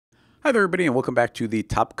Hi there, everybody, and welcome back to the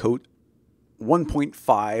TopCoat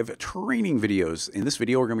 1.5 training videos. In this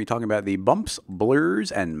video, we're going to be talking about the bumps,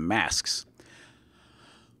 blurs, and masks.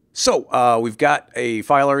 So, we've got a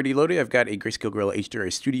file already loaded. I've got a Greyscalegorilla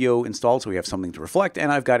HDRI Studio installed, so we have something to reflect,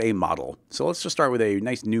 and I've got a model. So let's just start with a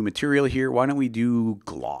nice new material here. Why don't we do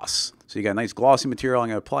gloss? So you got a nice glossy material. I'm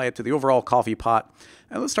going to apply it to the overall coffee pot,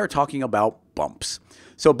 and let's start talking about bumps.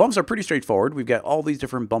 So bumps are pretty straightforward. We've got all these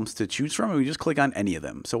different bumps to choose from, and we just click on any of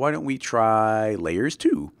them. So why don't we try layers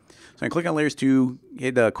 2? So I click on layers 2,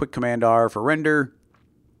 hit the quick command R for render,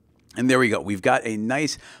 and there we go. We've got a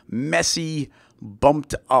nice, messy,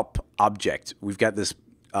 bumped up object. We've got this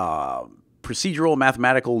procedural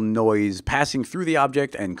mathematical noise passing through the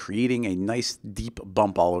object and creating a nice deep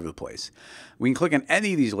bump all over the place. We can click on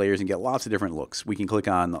any of these layers and get lots of different looks. We can click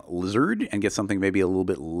on lizard and get something maybe a little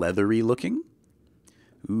bit leathery looking.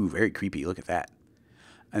 Ooh, very creepy. Look at that.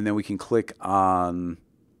 And then we can click on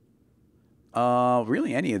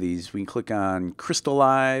really any of these. We can click on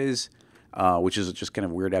Crystallize, which is just kind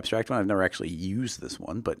of a weird abstract one. I've never actually used this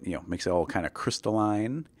one, but you know, makes it all kind of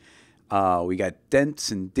crystalline. We got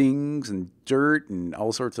dents and dings and dirt and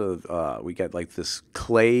all sorts of, we got like this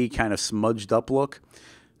clay kind of smudged up look.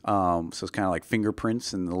 So it's kind of like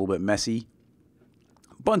fingerprints and a little bit messy.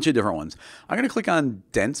 Bunch of different ones. I'm going to click on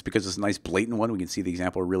dents because it's a nice blatant one. We can see the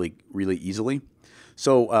example really easily.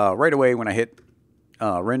 So right away when I hit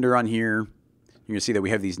render on here, you're going to see that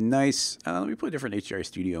we have these nice, let me put a different HDRI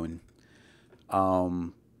Studio in.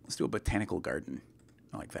 Let's do a botanical garden.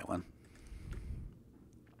 I like that one.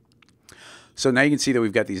 So now you can see that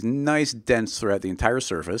we've got these nice dents throughout the entire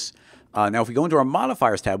surface. Now if we go into our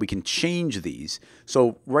modifiers tab, we can change these.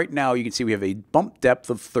 So right now you can see we have a bump depth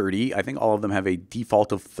of 30. I think all of them have a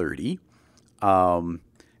default of 30. And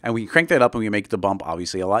we can crank that up and we can make the bump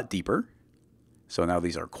obviously a lot deeper. So now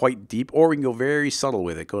these are quite deep, or we can go very subtle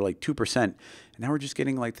with it, go to like 2%. And now we're just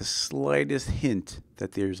getting like the slightest hint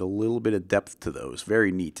that there's a little bit of depth to those.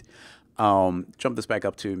 Very neat. Jump this back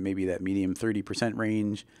up to maybe that medium 30%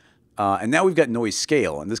 range. And now we've got noise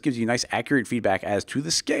scale, and this gives you nice accurate feedback as to the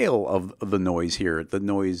scale of the noise here. The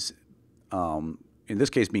noise, in this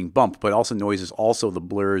case being bump, but also noise is also the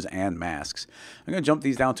blurs and masks. I'm going to jump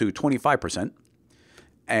these down to 25%.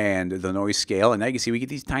 And the noise scale, and now you can see we get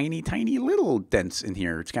these tiny little dents in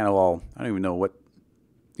here. It's kind of all, I don't even know what,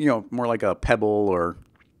 you know, more like a pebble or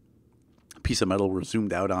a piece of metal we're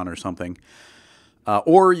zoomed out on or something.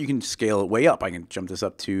 Or you can scale it way up. I can jump this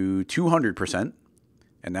up to 200%.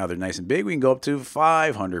 And now they're nice and big. We can go up to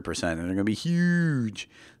 500%, and they're going to be huge.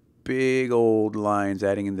 Big old lines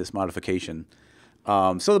adding in this modification.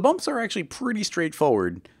 So the bumps are actually pretty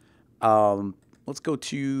straightforward. Let's go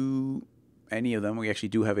to any of them. We actually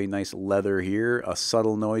do have a nice leather here, a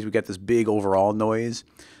subtle noise. We got this big overall noise,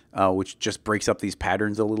 which just breaks up these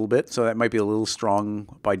patterns a little bit. So that might be a little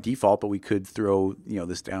strong by default, but we could throw, you know,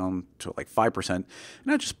 this down to like 5%. And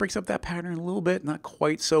that just breaks up that pattern a little bit. Not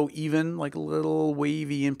quite so even, like a little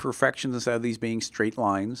wavy imperfections instead of these being straight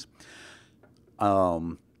lines.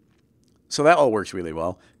 So that all works really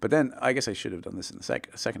well. But then I guess I should have done this in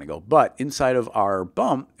a second ago. But inside of our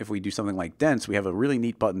bump, if we do something like dents, we have a really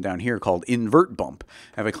neat button down here called Invert Bump.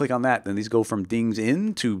 And if I click on that, then these go from dings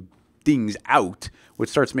in to dings out, which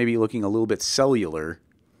starts maybe looking a little bit cellular,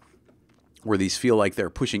 where these feel like they're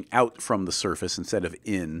pushing out from the surface instead of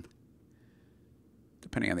in,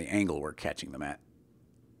 depending on the angle we're catching them at.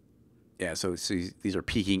 Yeah, so see, these are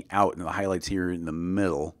peeking out, and the highlights here in the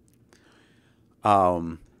middle.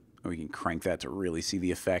 We can crank that to really see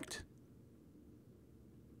the effect.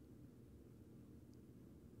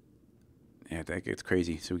 Yeah, that gets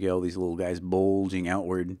crazy. So we get all these little guys bulging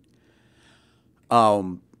outward.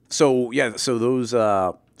 So yeah, so those,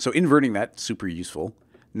 so inverting that, super useful.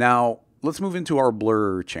 Now let's move into our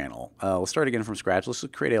blur channel. Let's start again from scratch. Let's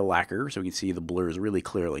create a lacquer so we can see the blurs really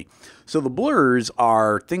clearly. So the blurs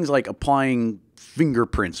are things like applying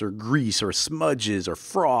fingerprints or grease or smudges or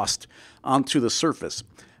frost onto the surface.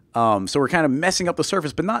 So we're kind of messing up the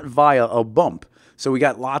surface, but not via a bump. So we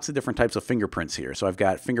got lots of different types of fingerprints here. So I've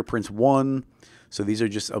got fingerprints 1. So these are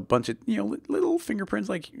just a bunch of, you know, little fingerprints,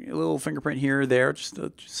 like a little fingerprint here or there. Just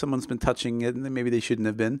someone's been touching it, and maybe they shouldn't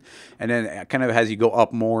have been. And then kind of as you go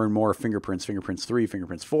up more and more fingerprints, fingerprints 3,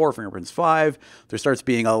 fingerprints 4, fingerprints 5, there starts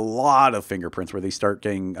being a lot of fingerprints where they start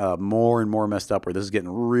getting more and more messed up, where this is getting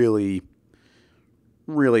really,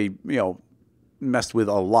 you know, messed with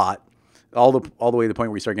a lot. All the way to the point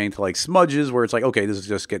where we start getting to like smudges, where it's like, okay, this is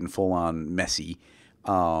just getting full on messy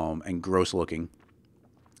and gross looking.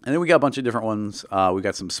 And then we got a bunch of different ones. We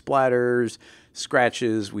got some splatters,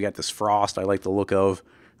 scratches. We got this frost I like the look of.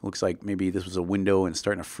 It looks like maybe this was a window and it's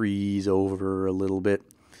starting to freeze over a little bit.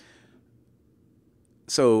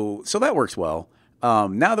 so that works well.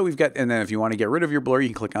 Now that we've got, and then if you want to get rid of your blur, you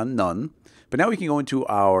can click on None. But now we can go into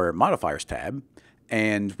our Modifiers tab,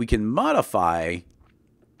 and we can modify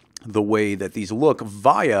the way that these look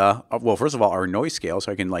via, well, first of all, our noise scale.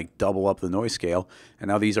 So I can like double up the noise scale, and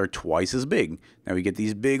now these are twice as big. Now we get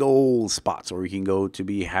these big old spots where we can go to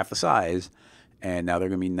be half the size, and now they're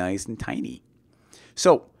going to be nice and tiny.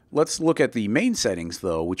 So let's look at the main settings,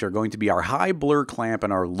 though, which are going to be our high blur clamp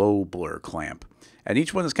and our low blur clamp. And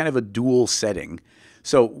each one is kind of a dual setting.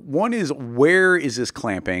 So one is where is this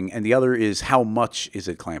clamping, and the other is how much is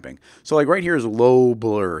it clamping. So like right here is low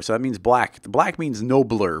blur, so that means black. The black means no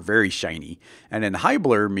blur, very shiny. And then high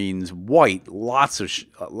blur means white, lots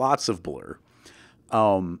of blur.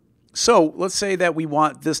 So let's say that we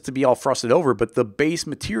want this to be all frosted over, but the base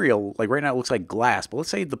material, like right now it looks like glass, but let's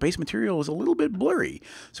say the base material is a little bit blurry.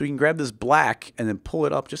 So we can grab this black and then pull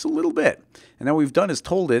it up just a little bit. And then what we've done is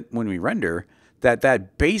told it, when we render, that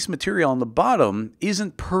that base material on the bottom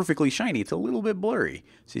isn't perfectly shiny. It's a little bit blurry.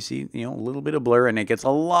 So you see, a little bit of blur, and it gets a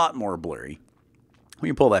lot more blurry. We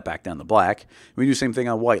can pull that back down to black. We do the same thing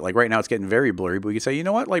on white. Like right now it's getting very blurry, but we can say, you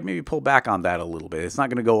know what, like maybe pull back on that a little bit. It's not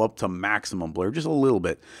going to go up to maximum blur, just a little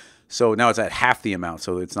bit. So now it's at half the amount,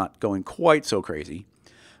 so it's not going quite so crazy.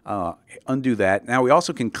 Undo that. Now we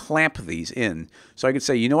also can clamp these in. So I could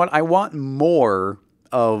say, you know what, I want more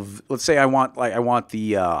of, let's say I want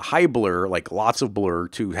the high blur, like lots of blur,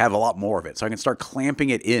 to have a lot more of it. So I can start clamping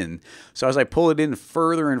it in. So as I pull it in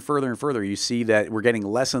further and further and further, you see that we're getting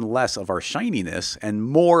less and less of our shininess and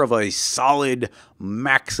more of a solid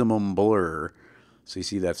maximum blur. So you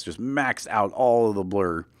see that's just maxed out all of the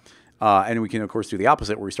blur. And we can, of course, do the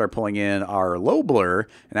opposite, where we start pulling in our low blur,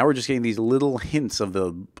 and now we're just getting these little hints of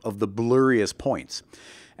the blurriest points.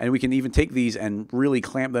 And we can even take these and really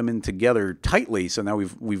clamp them in together tightly. So now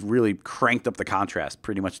we've really cranked up the contrast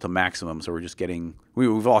pretty much to maximum. So we're just getting,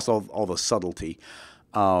 we've lost all the subtlety.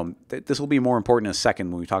 This will be more important in a second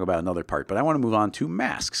when we talk about another part. But I want to move on to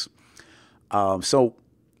masks.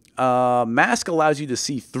 Mask allows you to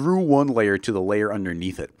see through one layer to the layer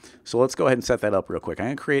underneath it. So let's go ahead and set that up real quick. I'm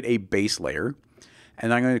going to create a base layer,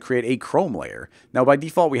 and I'm going to create a chrome layer. Now, by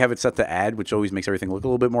default, we have it set to add, which always makes everything look a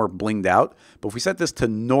little bit more blinged out. But if we set this to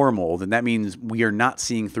normal, then that means we are not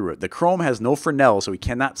seeing through it. The chrome has no Fresnel, so we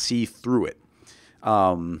cannot see through it.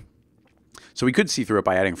 So we could see through it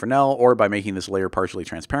by adding Fresnel or by making this layer partially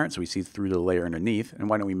transparent, so we see through the layer underneath. And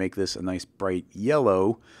why don't we make this a nice bright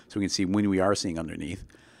yellow so we can see when we are seeing underneath.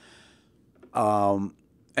 And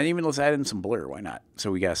even let's add in some blur, why not?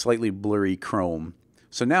 So we got a slightly blurry chrome.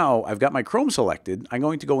 So now I've got my chrome selected. I'm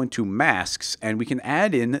going to go into masks, and we can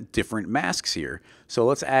add in different masks here. So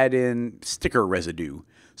let's add in sticker residue.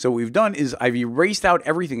 So what we've done is I've erased out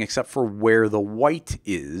everything except for where the white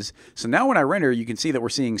is. So now when I render, you can see that we're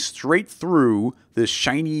seeing straight through this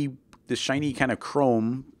shiny kind of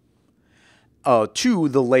chrome to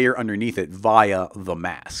the layer underneath it via the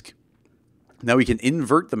mask. Now we can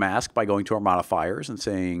invert the mask by going to our modifiers and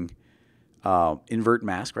saying invert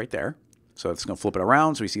mask right there. So it's going to flip it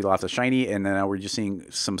around so we see lots of shiny, and then now we're just seeing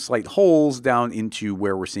some slight holes down into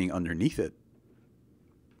where we're seeing underneath it.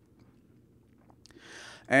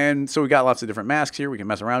 And so we got lots of different masks here we can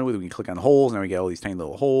mess around with. We can click on holes, and now we get all these tiny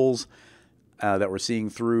little holes that we're seeing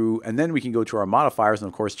through. And then we can go to our modifiers and,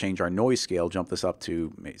 of course, change our noise scale, jump this up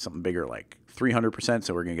to maybe something bigger like 300%.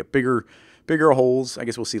 So we're going to get bigger holes. I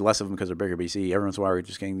guess we'll see less of them because they're bigger, but you see every once in a while we're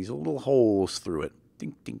just getting these little holes through it.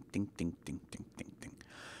 Ding, ding, ding, ding, ding, ding, ding,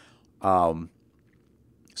 ding.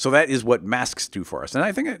 So that is what masks do for us. And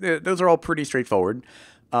I think those are all pretty straightforward.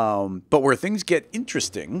 But where things get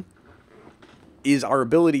interesting is our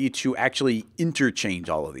ability to actually interchange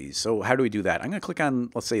all of these. So how do we do that? I'm going to click on,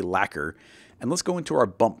 let's say, lacquer, and let's go into our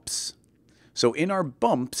bumps. So in our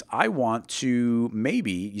bumps, I want to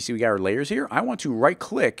maybe, you see we got our layers here. I want to right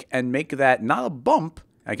click and make that not a bump.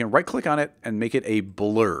 I can right click on it and make it a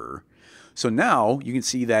blur. So now you can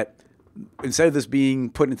see that instead of this being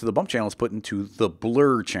put into the bump channel, it's put into the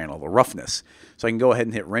blur channel, the roughness. So I can go ahead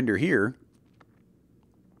and hit render here.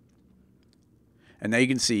 And now you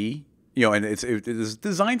can see, and it is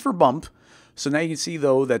designed for bump. So now you can see,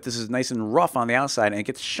 though, that this is nice and rough on the outside, and it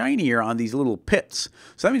gets shinier on these little pits.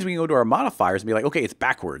 So that means we can go to our modifiers and be like, okay, it's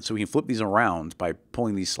backwards. So we can flip these around by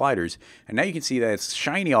pulling these sliders. And now you can see that it's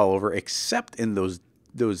shiny all over except in those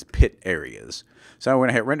pit areas. So when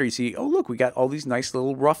I hit render, you see, oh, look, we got all these nice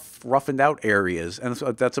little roughened out areas. And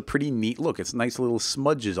so that's a pretty neat look. It's nice little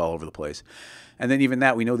smudges all over the place. And then even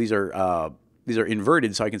that, we know these are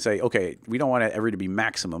inverted. So I can say, okay, we don't want it ever to be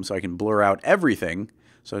maximum. So I can blur out everything.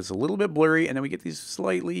 So it's a little bit blurry, and then we get these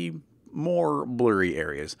slightly more blurry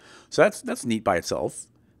areas. So that's neat by itself.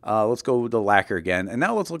 Let's go with the lacquer again. And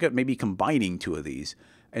now let's look at maybe combining two of these.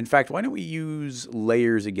 In fact, why don't we use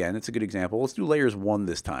layers again? It's a good example. Let's do layers 1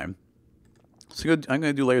 this time. So I'm going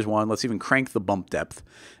to do layers 1. Let's even crank the bump depth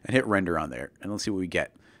and hit render on there. And let's see what we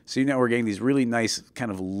get. So now we're getting these really nice kind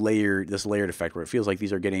of layered effect where it feels like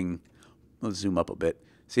these are getting, let's zoom up a bit.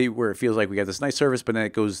 See where it feels like we got this nice surface, but then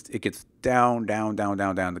it gets down, down, down,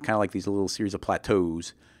 down, down, kind of like these little series of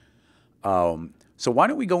plateaus. So why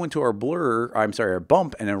don't we go into our our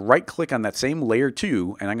bump, and then right click on that same layer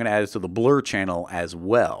 2, and I'm going to add it to the blur channel as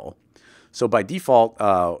well. So by default,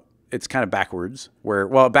 it's kind of backwards,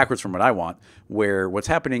 backwards from what I want, where what's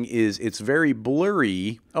happening is it's very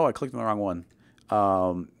blurry. Oh, I clicked on the wrong one.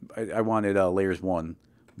 I wanted layers 1,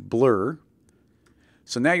 blur.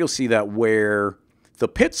 So now you'll see that where the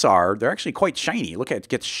pits are, they're actually quite shiny. Look at it,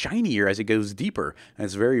 gets shinier as it goes deeper, and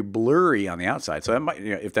it's very blurry on the outside. So that might,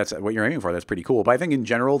 if that's what you're aiming for, that's pretty cool. But I think in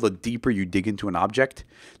general, the deeper you dig into an object,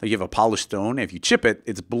 like you have a polished stone, if you chip it,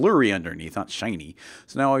 it's blurry underneath, not shiny.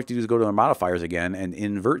 So now all we have to do is go to the modifiers again and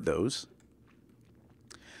invert those.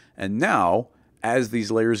 And now, as these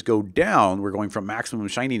layers go down, we're going from maximum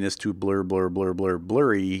shininess to blur, blur, blur, blur,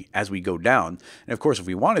 blurry as we go down. And of course, if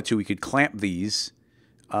we wanted to, we could clamp these.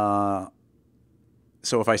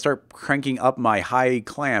 So if I start cranking up my high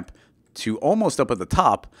clamp to almost up at the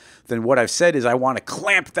top, then what I've said is I want to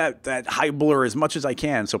clamp that high blur as much as I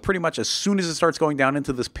can. So pretty much as soon as it starts going down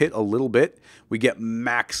into this pit a little bit, we get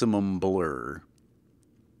maximum blur.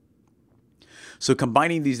 So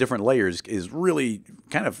combining these different layers is really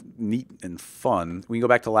kind of neat and fun. We can go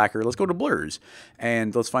back to lacquer. Let's go to blurs,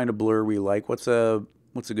 and let's find a blur we like. What's a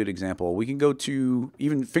good example? We can go to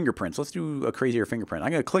even fingerprints. Let's do a crazier fingerprint. I'm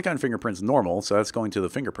going to click on fingerprints normal, so that's going to the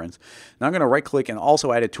fingerprints. Now I'm going to right click and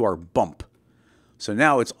also add it to our bump. So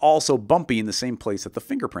now it's also bumpy in the same place that the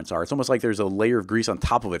fingerprints are. It's almost like there's a layer of grease on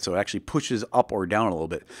top of it, so it actually pushes up or down a little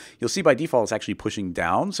bit. You'll see by default it's actually pushing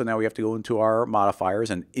down, so now we have to go into our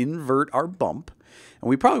modifiers and invert our bump. And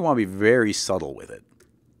we probably want to be very subtle with it.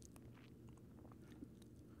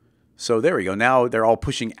 So there we go. Now they're all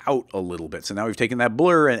pushing out a little bit. So now we've taken that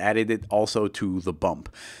blur and added it also to the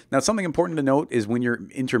bump. Now something important to note is when you're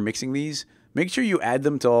intermixing these, make sure you add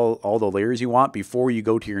them to all the layers you want before you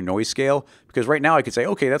go to your noise scale. Because right now I could say,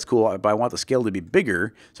 okay, that's cool, but I want the scale to be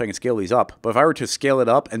bigger so I can scale these up. But if I were to scale it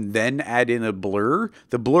up and then add in a blur,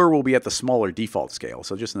 the blur will be at the smaller default scale.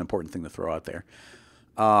 So just an important thing to throw out there.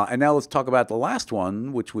 And now let's talk about the last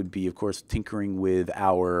one, which would be, of course, tinkering with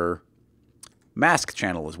our mask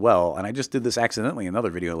channel as well. And I just did this accidentally in another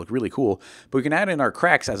video. It looked really cool. But we can add in our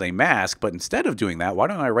cracks as a mask. But instead of doing that, why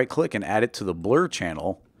don't I right-click and add it to the blur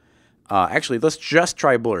channel? Actually, let's just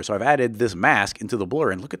try blur. So I've added this mask into the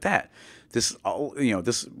blur, and look at that. This,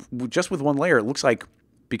 this just with one layer, it looks like,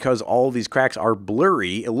 because all these cracks are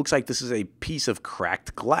blurry, it looks like this is a piece of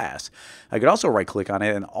cracked glass. I could also right-click on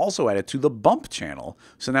it and also add it to the bump channel.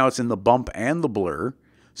 So now it's in the bump and the blur.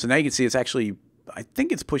 So now you can see it's actually, I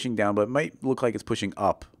think it's pushing down, but it might look like it's pushing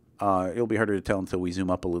up. It'll be harder to tell until we zoom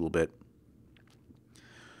up a little bit.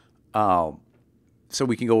 So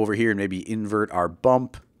we can go over here and maybe invert our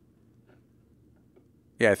bump.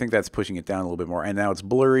 Yeah, I think that's pushing it down a little bit more. And now it's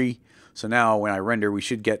blurry. So now when I render, we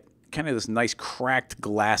should get kind of this nice cracked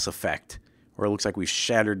glass effect where it looks like we've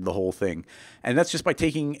shattered the whole thing. And that's just by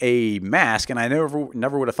taking a mask, and I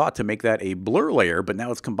never would have thought to make that a blur layer, but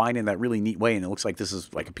now it's combined in that really neat way, and it looks like this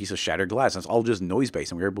is like a piece of shattered glass. And it's all just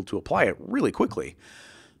noise-based, and we were able to apply it really quickly.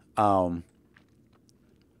 So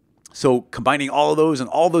combining all of those in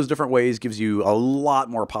all those different ways gives you a lot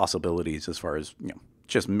more possibilities as far as,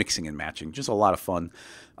 just mixing and matching. Just a lot of fun.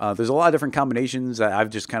 There's a lot of different combinations that I've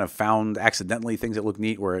just kind of found accidentally, things that look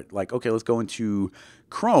neat, where like, okay, let's go into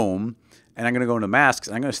Chrome, and I'm going to go into masks,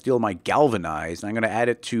 and I'm going to steal my galvanize, and I'm going to add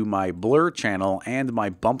it to my blur channel and my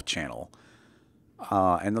bump channel.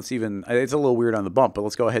 And let's even, it's a little weird on the bump, but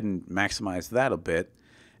let's go ahead and maximize that a bit.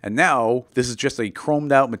 And now this is just a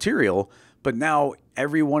chromed out material, but now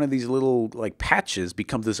every one of these little like patches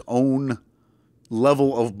becomes its own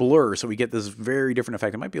level of blur, so we get this very different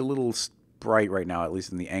effect. It might be a little bright right now, at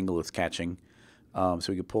least in the angle it's catching. So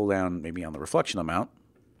we could pull down maybe on the reflection amount.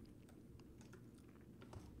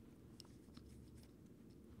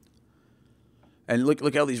 And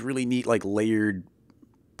look how these really neat, like layered,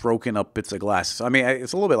 broken up bits of glass. So, I mean,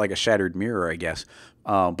 it's a little bit like a shattered mirror, I guess.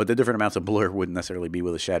 But the different amounts of blur wouldn't necessarily be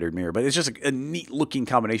with a shattered mirror. But it's just a neat looking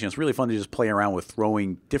combination. It's really fun to just play around with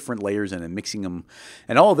throwing different layers in and mixing them.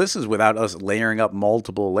 And all of this is without us layering up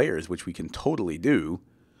multiple layers, which we can totally do.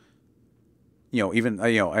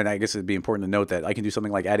 And I guess it'd be important to note that I can do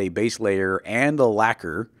something like add a base layer and a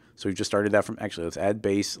lacquer. So we've just started that from, actually, let's add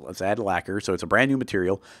base, let's add lacquer. So it's a brand new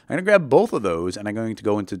material. I'm going to grab both of those, and I'm going to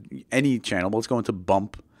go into any channel. Let's go into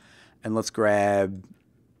bump, and let's grab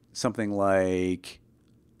something like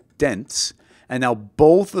dents. And now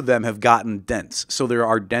both of them have gotten dents. So there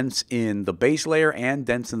are dents in the base layer and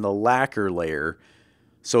dents in the lacquer layer.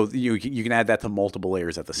 So you can add that to multiple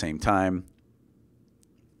layers at the same time.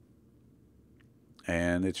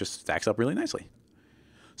 And it just stacks up really nicely.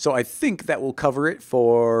 So I think that will cover it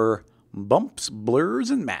for bumps, blurs,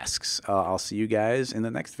 and masks. I'll see you guys in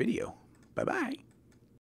the next video. Bye-bye.